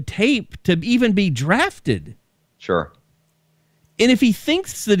enough good tape to even be drafted. Sure. And if he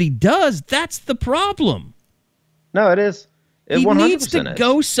thinks that he does, that's the problem. No, it is. He needs to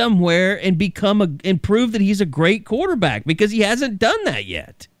go somewhere and and prove that he's a great quarterback because he hasn't done that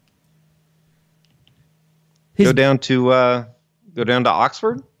yet. Go down to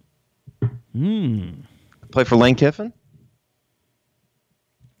Oxford. Play for Lane Kiffin.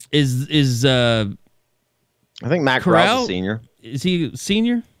 Is I think Matt Corral's a senior. Is he a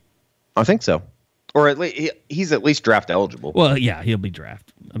senior? I think so. Or at least he's at least draft eligible. Well, yeah, he'll be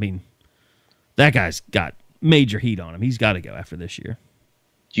drafted. I mean, that guy's got major heat on him. He's got to go after this year.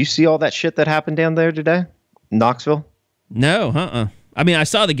 Do you see all that shit that happened down there today? Knoxville? No, I mean, I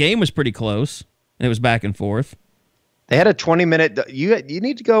saw the game was pretty close. And it was back and forth. They had a 20-minute... You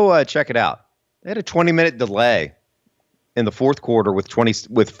need to go check it out. They had a 20-minute delay in the fourth quarter with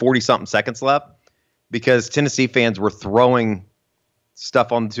 40-something seconds left. because Tennessee fans were throwing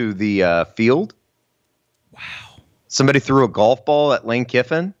stuff onto the field. Wow. Somebody threw a golf ball at Lane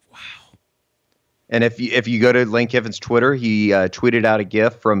Kiffin. Wow. And if you go to Lane Kiffin's Twitter, he tweeted out a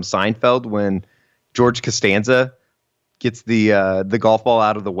GIF from Seinfeld when George Costanza gets the golf ball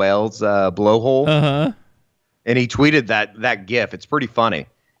out of the whale's blowhole. Uh-huh. And he tweeted that GIF. It's pretty funny.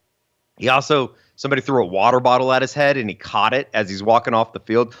 Somebody threw a water bottle at his head, and he caught it as he's walking off the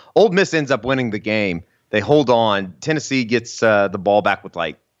field. Ole Miss ends up winning the game. They hold on. Tennessee gets the ball back with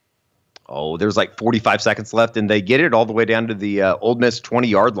there's 45 seconds left, and they get it all the way down to the Ole Miss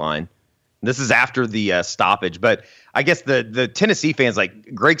 20-yard line. This is after the stoppage. But I guess the Tennessee fans,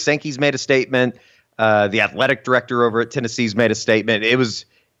 like Greg Sankey's made a statement. The athletic director over at Tennessee's made a statement. It was,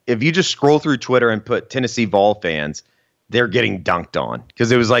 if you just scroll through Twitter and put Tennessee Vol fans, they're getting dunked on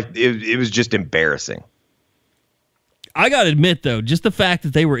because it was it was just embarrassing. I got to admit, though, just the fact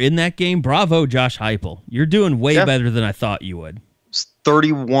that they were in that game, bravo, Josh Heupel. You're doing way better than I thought you would.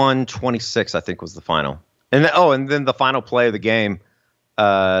 31-26, I think, was the final. And then the final play of the game,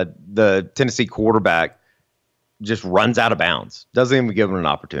 the Tennessee quarterback just runs out of bounds. Doesn't even give him an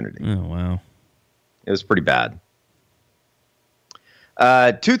opportunity. Oh, wow. It was pretty bad.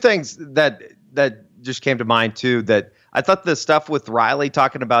 Two things that just came to mind, too, that I thought the stuff with Riley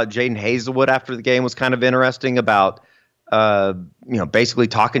talking about Jadon Haselwood after the game was kind of interesting about, basically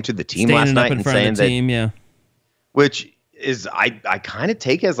talking to the team Standing last night up in and front saying of the team, that, which is I kind of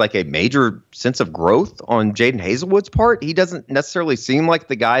take as like a major sense of growth on Jadon Haselwood's part. He doesn't necessarily seem like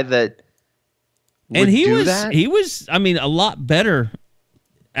the guy that would do that. He was, a lot better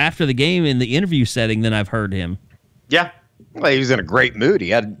after the game in the interview setting than I've heard him. Yeah. Well, he was in a great mood. He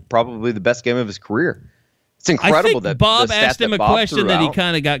had probably the best game of his career. It's incredible that Bob the stat asked him that a Bob question threw that he out.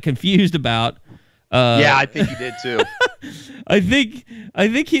 kind of got confused about. Yeah, I think he did too. I think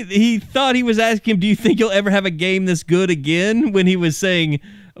he thought he was asking him, do you think you'll ever have a game this good again? When he was saying,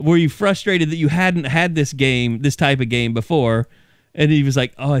 were you frustrated that you hadn't had this type of game before? And he was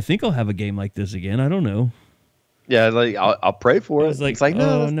like, oh, I think I'll have a game like this again. I don't know. Yeah, I'll pray for it. It's like,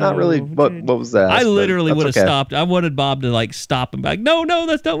 no, that's not really. What was that? I literally would have stopped. I wanted Bob to stop and be like, no,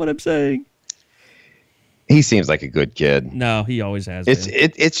 that's not what I'm saying. He seems like a good kid. No, he always has.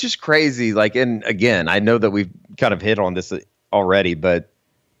 It's just crazy. And again, I know that we've kind of hit on this already, but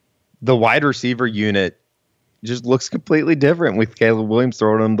the wide receiver unit just looks completely different with Caleb Williams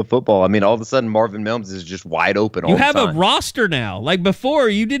throwing him the football. All of a sudden Marvin Mims is just wide open. You have a roster now. Like before,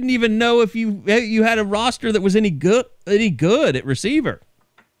 you didn't even know if you had a roster that was any good at receiver.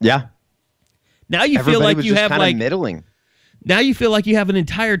 Yeah. Now you feel like you have middling. Now you feel like you have an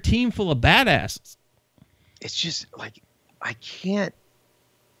entire team full of badasses. It's just I can't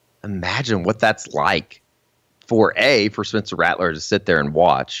imagine what that's like for Spencer Rattler to sit there and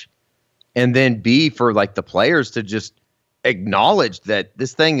watch, and then B, for the players to just acknowledge that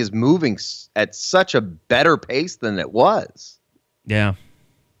this thing is moving at such a better pace than it was. Yeah.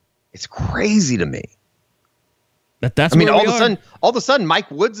 It's crazy to me. That's all of a sudden Mike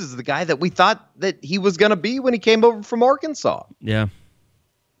Woods is the guy that we thought that he was going to be when he came over from Arkansas. Yeah.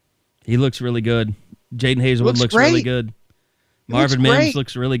 He looks really good. Jadon Haselwood looks really good. Marvin Mims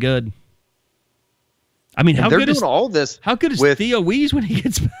looks really good. How good is all this? How good is Theo Wees when he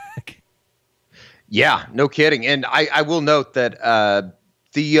gets back? Yeah, no kidding. And I will note that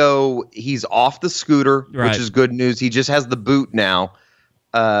Theo, he's off the scooter, which is good news. He just has the boot now.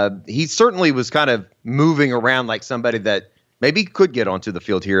 He certainly was kind of moving around like somebody that maybe could get onto the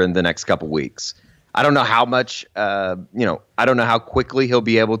field here in the next couple weeks. I don't know how much, I don't know how quickly he'll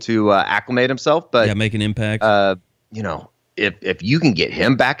be able to acclimate himself, but make an impact. If you can get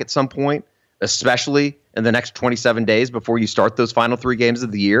him back at some point, especially in the next 27 days before you start those final 3 games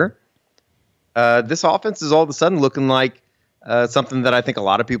of the year, this offense is all of a sudden looking like something that I think a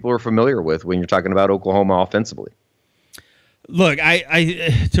lot of people are familiar with when you're talking about Oklahoma offensively. Look,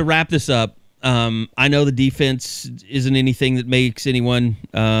 I to wrap this up, I know the defense isn't anything that makes anyone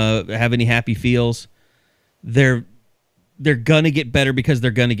have any happy feels. They're going to get better because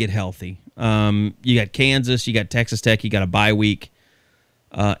they're going to get healthy. You got Kansas, you got Texas Tech, you got a bye week.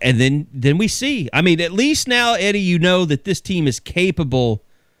 And then we see. At least now, Eddie, you know that this team is capable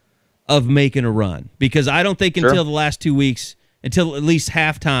of making a run. Because I don't think until the last 2 weeks, until at least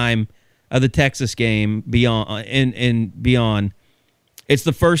halftime of the Texas game beyond, it's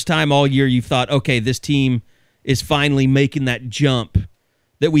the first time all year you've thought, okay, this team is finally making that jump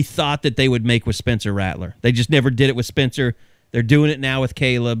that we thought that they would make with Spencer Rattler. They just never did it with Spencer. They're doing it now with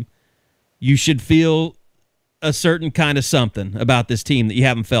Caleb. You should feel a certain kind of something about this team that you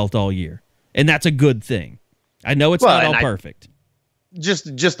haven't felt all year. And that's a good thing. I know it's not all perfect. just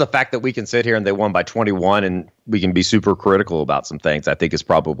the fact that we can sit here and they won by 21 and we can be super critical about some things, I think is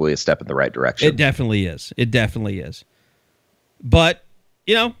probably a step in the right direction. It definitely is. It definitely is. But,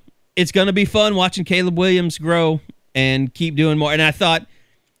 it's going to be fun watching Caleb Williams grow and keep doing more. And I thought,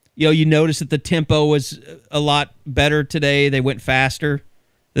 you noticed that the tempo was a lot better today. They went faster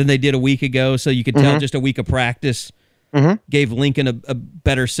than they did a week ago. So you could tell just a week of practice gave Lincoln a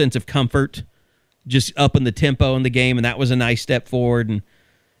better sense of comfort, just upping the tempo in the game. And that was a nice step forward.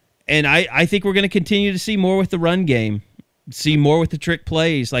 And I think we're going to continue to see more with the run game, see more with the trick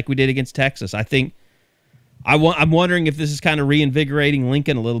plays like we did against Texas. I think I'm wondering if this is kind of reinvigorating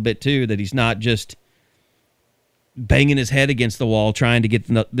Lincoln a little bit too, that he's not just banging his head against the wall trying to get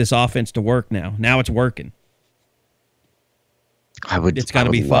this offense to work now. Now it's working. It's got to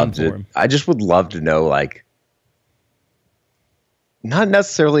be fun for him. I just would love to know, like, not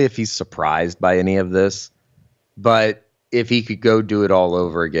necessarily if he's surprised by any of this, but if he could go do it all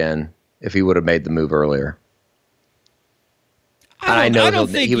over again, if he would have made the move earlier. I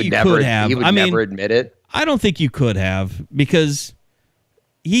don't think he would never admit it. I don't think you could have, because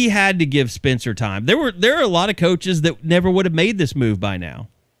he had to give Spencer time. There are a lot of coaches that never would have made this move by now.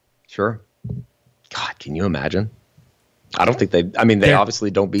 Sure. God, can you imagine? I don't think they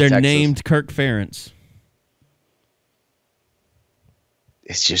obviously don't beat Texas. They're named Kirk Ferentz.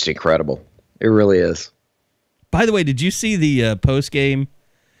 It's just incredible. It really is. By the way, did you see the post-game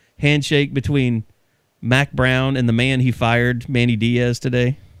handshake between Mac Brown and the man he fired, Manny Diaz,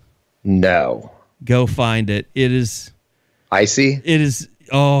 today? No. Go find it. It is icy. It is.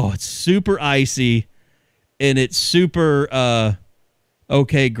 Oh, it's super icy, and it's super.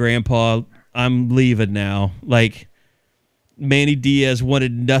 Okay, Grandpa, I'm leaving now. Like, Manny Diaz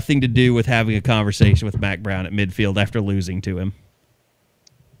wanted nothing to do with having a conversation with Mac Brown at midfield after losing to him.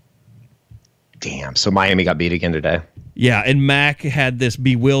 Damn. So Miami got beat again today. Yeah, and Mac had this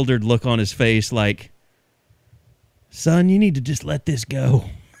bewildered look on his face, like, son, you need to just let this go.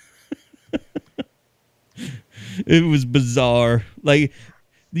 It was bizarre. Like,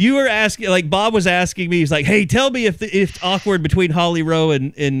 you were asking, like, Bob was asking me, he's like, hey, tell me if it's awkward between Holly Rowe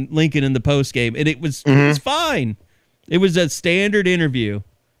and Lincoln in the post game. And it was fine. It was a standard interview.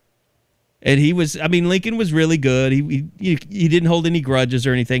 And Lincoln was really good. He didn't hold any grudges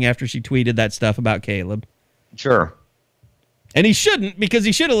or anything after she tweeted that stuff about Caleb. Sure. And he shouldn't, because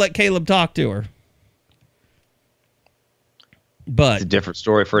he should have let Caleb talk to her. But it's a different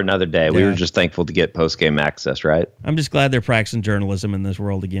story for another day. Yeah. We were just thankful to get post-game access, right? I'm just glad they're practicing journalism in this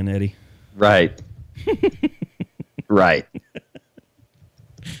world again, Eddie. Right. Right.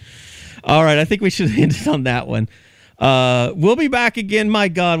 All right, I think we should end it on that one. We'll be back again. My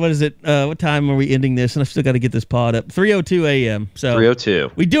God, what is it? What time are we ending this? And I've still got to get this pod up. 3:02 a.m. So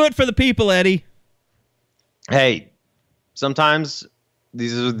 3:02. We do it for the people, Eddie. Hey, sometimes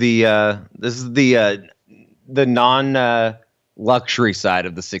this is the non luxury side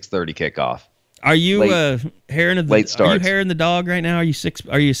of the 6:30 kickoff. Are you herring the dog right now? Are you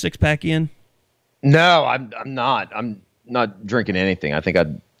a six-pack in? No, I'm not. I'm not drinking anything. I think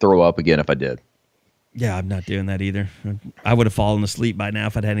I'd throw up again if I did. Yeah, I'm not doing that either. I would have fallen asleep by now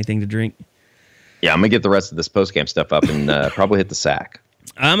if I'd had anything to drink. Yeah, I'm going to get the rest of this post-game stuff up and probably hit the sack.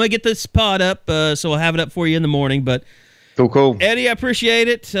 I'm going to get this pod up, so I'll have it up for you in the morning. But Cool. Eddie, I appreciate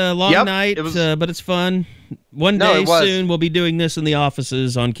it. Long night, but it's fun. One day soon we'll be doing this in the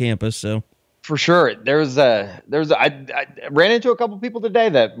offices on campus. So for sure, I ran into a couple people today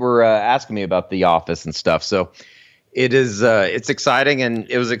that were asking me about the office and stuff. So it's exciting, and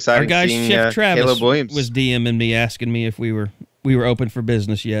it was exciting. Our guy seeing Chef Travis Caleb Williams was DMing me asking me if we were open for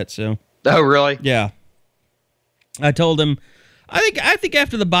business yet. So really? Yeah, I told him. I think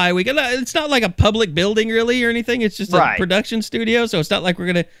after the bye week, it's not like a public building really or anything. It's just a production studio, so it's not like we're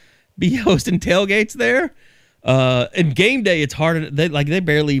gonna be hosting tailgates there. And game day, it's harder. They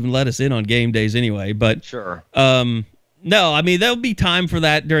barely even let us in on game days anyway. But sure. No, there'll be time for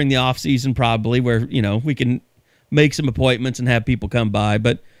that during the off season probably, where we can make some appointments and have people come by.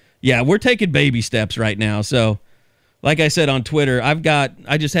 But yeah, we're taking baby steps right now. So, like I said on Twitter,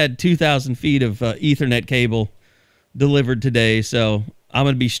 I just had 2,000 feet of Ethernet cable delivered today, so I'm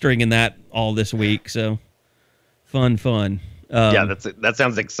going to be stringing that all this week. So fun. Yeah, that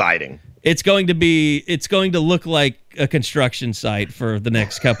sounds exciting. It's going to look like a construction site for the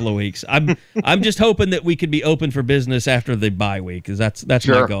next couple of weeks. I'm just hoping that we could be open for business after the bye week, because that's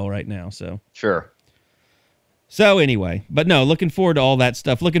my goal right now. So sure. So anyway, but no, looking forward to all that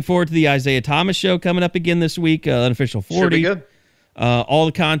stuff. Looking forward to the Isaiah Thomas show coming up again this week, Unofficial 40. Should be good. All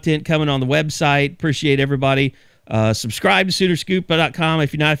the content coming on the website. Appreciate everybody. Subscribe to SoonerScoop.com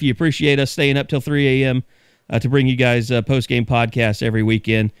if you appreciate us staying up till 3 a.m. to bring you guys post-game podcasts every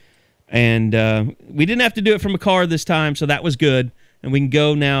weekend. And we didn't have to do it from a car this time, so that was good. And we can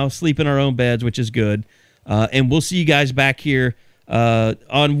go now, sleep in our own beds, which is good. And we'll see you guys back here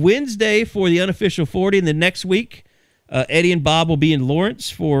on Wednesday for the unofficial 40. And the next week, Eddie and Bob will be in Lawrence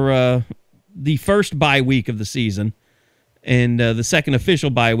for the first bye week of the season. And the second official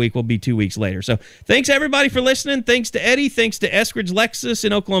bye week will be 2 weeks later. So thanks, everybody, for listening. Thanks to Eddie. Thanks to Eskridge Lexus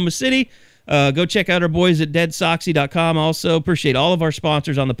in Oklahoma City. Go check out our boys at deadsoxy.com. Also, appreciate all of our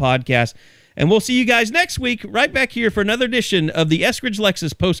sponsors on the podcast. And we'll see you guys next week right back here for another edition of the Eskridge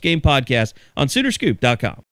Lexus Postgame Podcast on Soonerscoop.com.